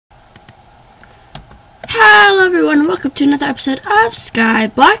Hello everyone, welcome to another episode of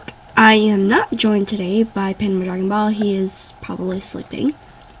Skyblock. I am not joined today by Panda Dragon Ball. He is probably sleeping.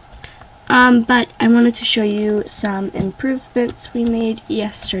 But I wanted to show you some improvements we made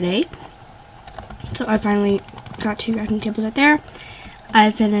yesterday. So I finally got two crafting tables right there. I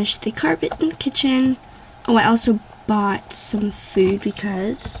finished the carpet in the kitchen. Oh, I also bought some food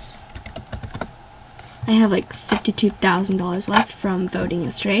because I have like $52,000 left from voting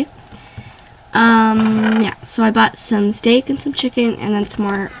yesterday. Yeah, so I bought some steak and some chicken and then some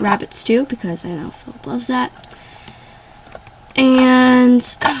more rabbit stew because I know Phillip loves that. And,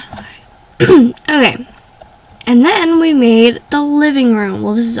 okay. And then we made the living room.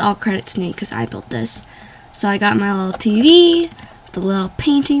 Well, this is all credits to me because I built this. So I got my little TV, the little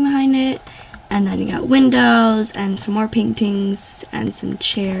painting behind it, and then you got windows and some more paintings and some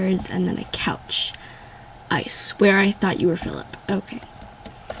chairs and then a couch. I swear I thought you were Phillip. Okay.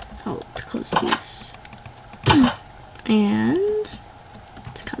 I'll close these. And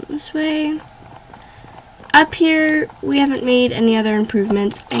let's come this way. Up here, we haven't made any other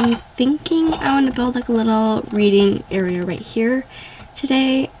improvements. I'm thinking I want to build like a little reading area right here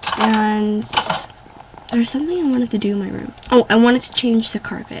today. And there's something I wanted to do in my room. Oh, I wanted to change the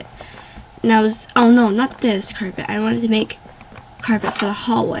carpet. And I was, oh no, not this carpet. I wanted to make carpet for the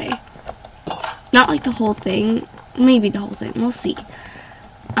hallway. Not like the whole thing. Maybe the whole thing. We'll see.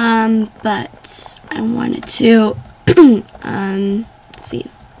 But I wanted to, let's see.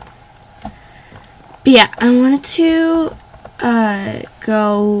 But yeah, I wanted to,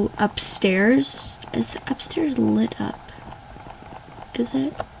 go upstairs. Is the upstairs lit up? Is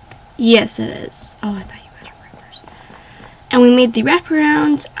it? Yes, it is. Oh, I thought you had a wrappers. And we made the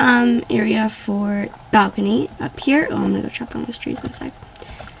wraparound, area for balcony up here. Oh, I'm gonna go chop down those trees in a sec.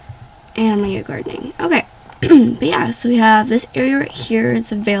 And I'm gonna get gardening. Okay. But yeah, so we have this area right here.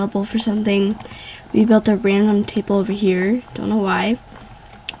 It's available for something. We built a random table over here. Don't know why.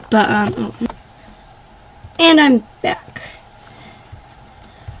 But, oh. And I'm back.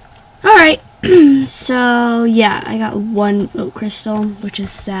 Alright. So, yeah, I got one oak crystal, which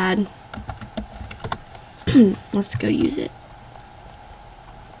is sad. Let's go use it.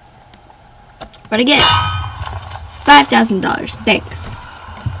 But again, $5,000. Thanks.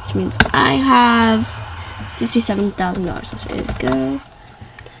 Which means I have $57,000. That's ready to go.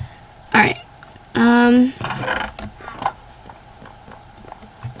 Alright.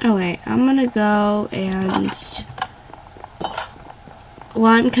 Okay, I'm gonna go and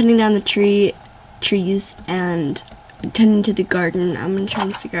while I'm cutting down the trees and tending to the garden, I'm gonna try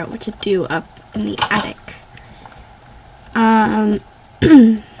and figure out what to do up in the attic.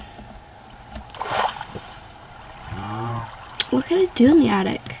 What can I do in the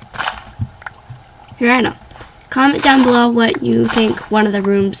attic? Here, I know. Comment down below what you think one of the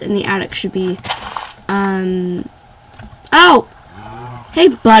rooms in the attic should be. Oh! Hey,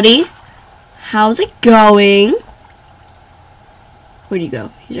 buddy. How's it going? Where'd you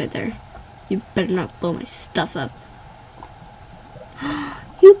go? He's right there. You better not blow my stuff up.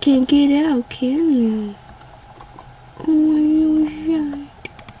 You can't get out, can you? Oh, you shite.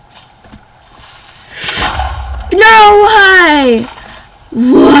 No! Hi!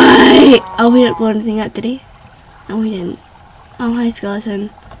 What? Oh, we didn't blow anything up, did he? No, we didn't. Oh, hi, skeleton.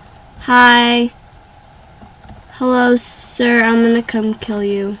 Hi. Hello, sir. I'm gonna come kill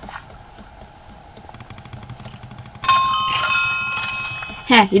you.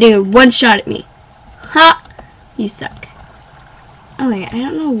 Heh, you didn't get one shot at me. Ha! You suck. Oh, wait, I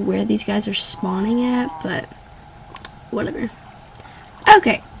don't know where these guys are spawning at, but whatever.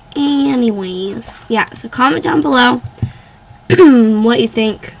 Okay. Anyways, yeah, so comment down below what you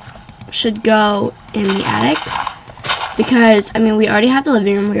think should go in the attic. Because, I mean, we already have the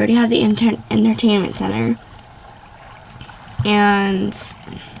living room, we already have the entertainment center. And,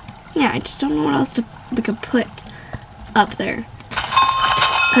 yeah, I just don't know what else we could put up there.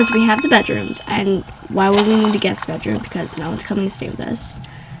 Because we have the bedrooms, and why would we need a guest bedroom? Because no one's coming to stay with us.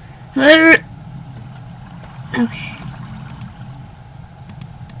 Okay.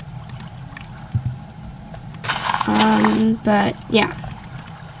 But, yeah.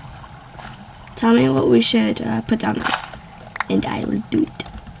 Tell me what we should put down there. And I will do it.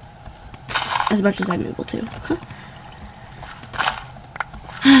 As much as I'm able to. Huh?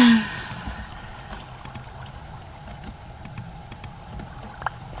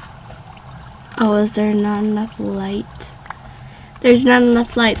 Oh, is there not enough light? There's not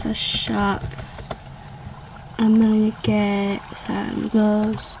enough lights at shop. I'm gonna get some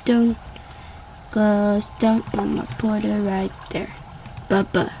glowstone. Glowstone. I'm gonna put it right there.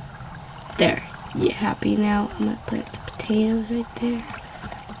 Bubba. There. You happy now? I'm gonna plant some potatoes right there.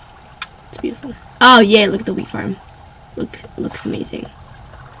 beautiful. Oh yay! Look at the wheat farm. Looks amazing.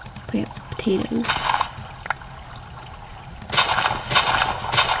 Plants, potatoes.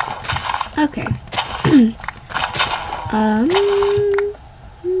 Okay. Oh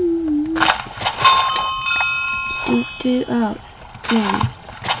man,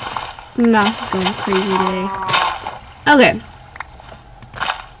 my mouse is going crazy today. Okay.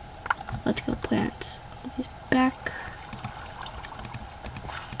 Let's go plant all these back.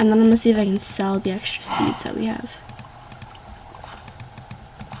 And then I'm gonna see if I can sell the extra seeds that we have.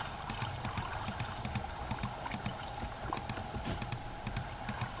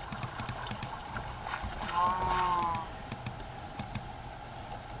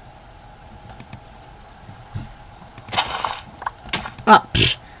 Oh,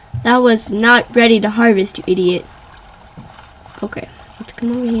 that was not ready to harvest, you idiot. Okay, let's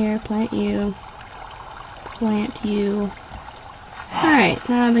come over here, plant you. Plant you. Alright,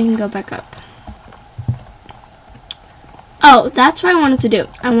 now we can go back up. Oh, that's what I wanted to do.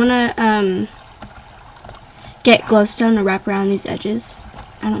 I want to get glowstone to wrap around these edges.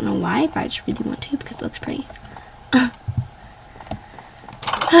 I don't know why, but I just really want to because it looks pretty.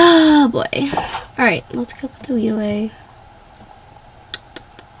 Oh boy. Alright, let's go put the weed away.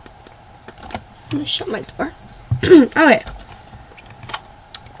 I'm gonna shut my door. Okay.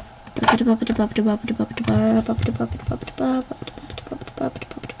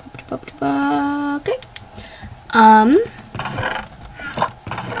 Okay.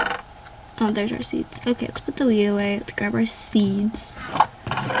 Oh, there's our seeds. Okay, let's put the weed away. Let's grab our seeds.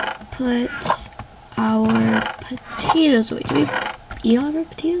 Put our potatoes away. Did we eat all of our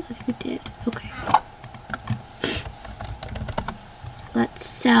potatoes? I think we did. Okay. Let's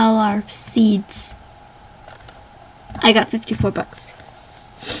sell our seeds. I got 54 bucks.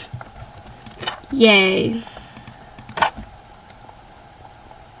 Yay.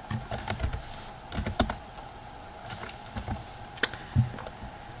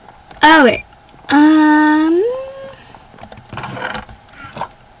 Oh wait.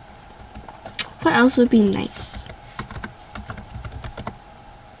 What else would be nice?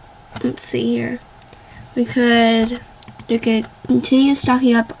 Let's see here. We could continue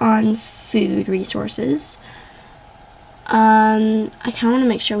stocking up on food resources. I kind of want to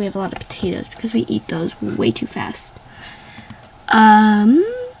make sure we have a lot of potatoes because we eat those way too fast. I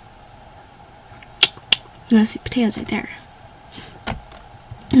see potatoes right there.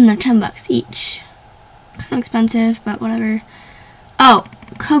 And they're 10 bucks each. Kind of expensive, but whatever. Oh,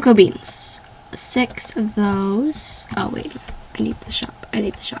 cocoa beans. 6 of those. Oh, wait. I need the shop.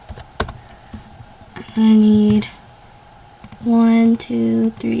 And I need 1, 2,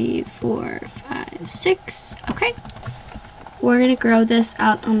 3, 4, 5, 6. Okay. We're going to grow this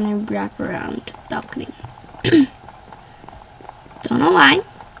out on the wraparound balcony. Don't know why.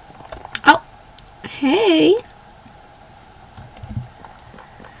 Oh. Hey.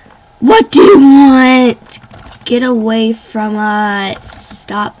 What do you want? Get away from us.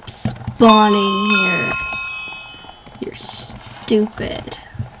 Stop spawning here. You're stupid.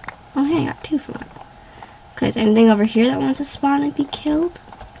 Oh, hey, I got 2 from it. Okay, is there anything over here that wants to spawn and be killed?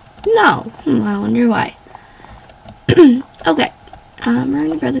 No. I wonder why. Okay. We're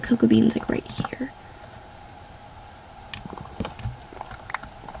gonna grow the cocoa beans like right here.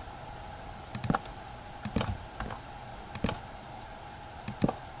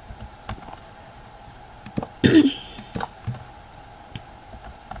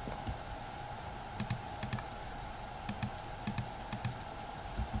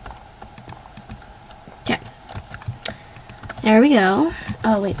 Okay. There we go.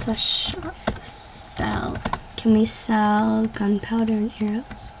 Oh wait, so sell. Can we sell gunpowder and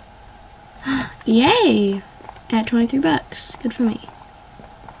arrows? Yay! At 23 bucks. Good for me.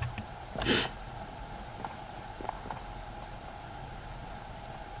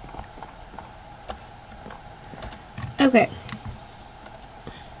 Okay.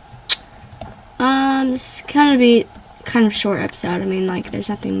 This is gonna be kind of short episode. I mean, like, there's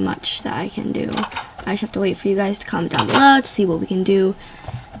nothing much that I can do. I just have to wait for you guys to comment down below to see what we can do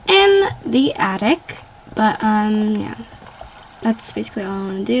in the attic. But, yeah. That's basically all I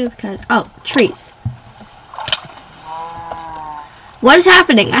want to do because... Oh, trees. What is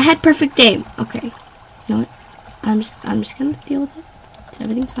happening? I had perfect aim. Okay. You know what? I'm just gonna deal with it.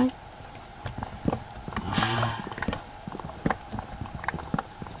 Everything's fine.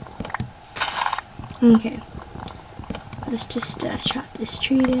 Okay. Let's just chop this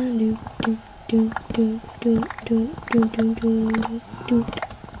tree down. Do.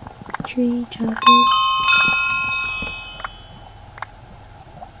 Tree chopping.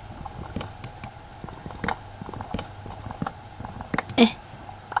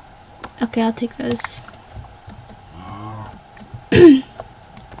 Okay, I'll take those. I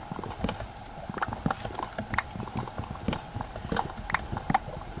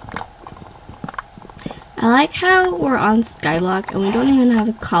like how we're on Skyblock and we don't even have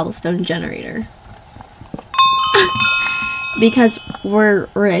a cobblestone generator. Because we're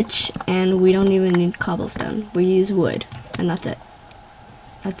rich and we don't even need cobblestone. We use wood and that's it.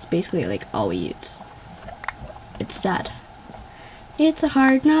 That's basically like all we use. It's sad. It's a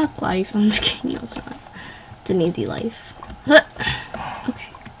hard knock life. I'm just kidding. No, it's not. It's an easy life. Okay.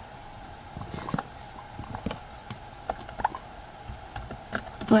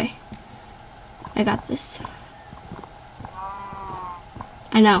 Okay. I got this.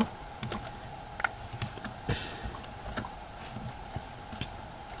 I know.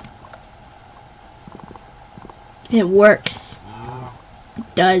 It works.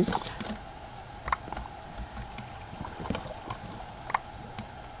 It does.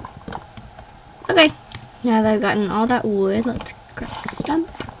 Okay. Now that I've gotten all that wood, let's grab the stump.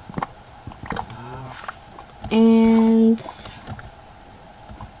 And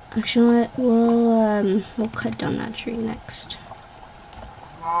actually, we'll cut down that tree next.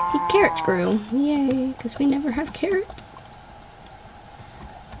 Hey, carrots grew. Yay, because we never have carrots.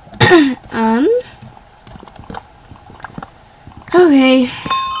 Okay.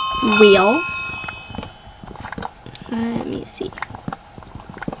 Wheel. Let me see.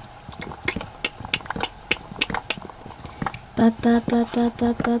 Am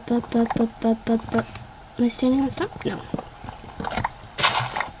I standing on a stump? No.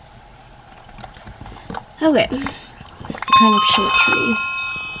 Okay. This is kind of short tree.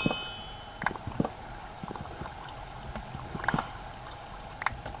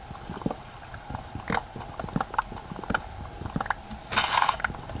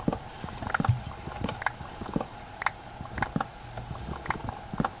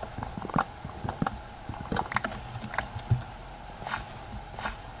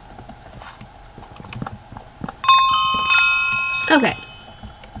 Okay.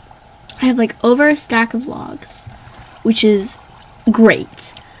 I have like over a stack of logs, which is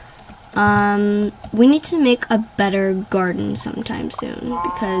great. We need to make a better garden sometime soon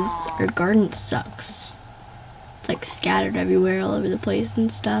because our garden sucks. It's like scattered everywhere all over the place and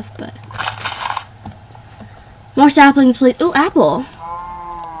stuff, but more saplings, please. Ooh, apple.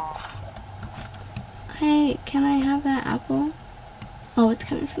 Hey, can I have that apple? Oh, it's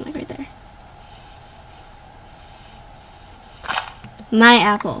coming from like right there. My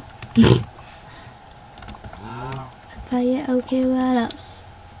apple. Yeah, okay, what else?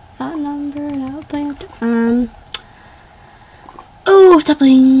 Outnumber, outplant. Oh,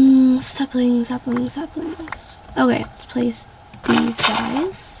 saplings, saplings, saplings, saplings. Okay, let's place these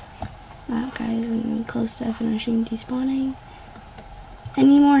guys. That guy is close to finishing despawning.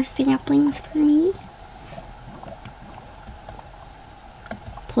 Any more saplings for me?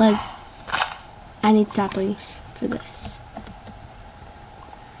 Please. I need saplings for this.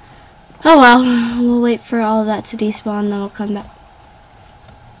 Oh well, we'll wait for all of that to despawn, then we'll come back.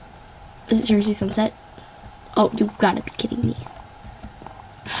 Is it seriously sunset? Oh, you gotta be kidding me.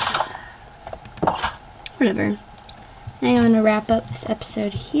 Whatever. Now I'm gonna wrap up this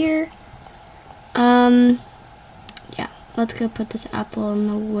episode here. Yeah, let's go put this apple in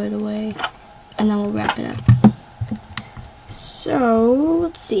the wood away, and then we'll wrap it up. So,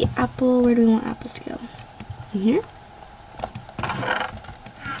 let's see, apple, where do we want apples to go? In here?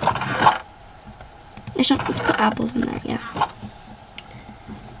 Let's put apples in there, yeah.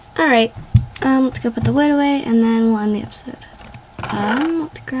 Alright, let's go put the wood away and then we'll end the episode.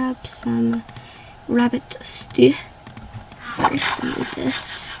 Let's grab some rabbit stew first and eat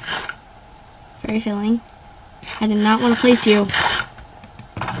this. Very filling. I did not want to place you.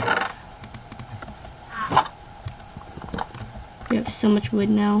 We have so much wood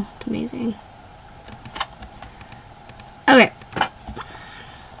now, it's amazing. Okay.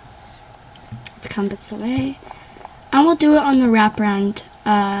 Come bits away, and we'll do it on the wraparound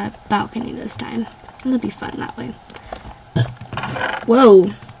balcony this time. It'll be fun that way.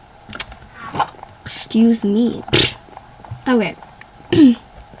 Whoa, excuse me. Okay.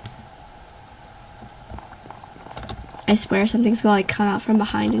 I swear something's gonna like come out from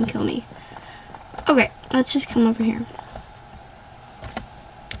behind and kill me. Okay, let's just come over here.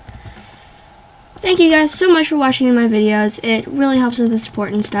 Thank you guys so much for watching my videos. It really helps with the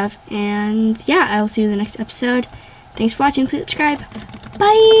support and stuff. And yeah, I will see you in the next episode. Thanks for watching. Please subscribe.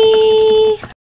 Bye!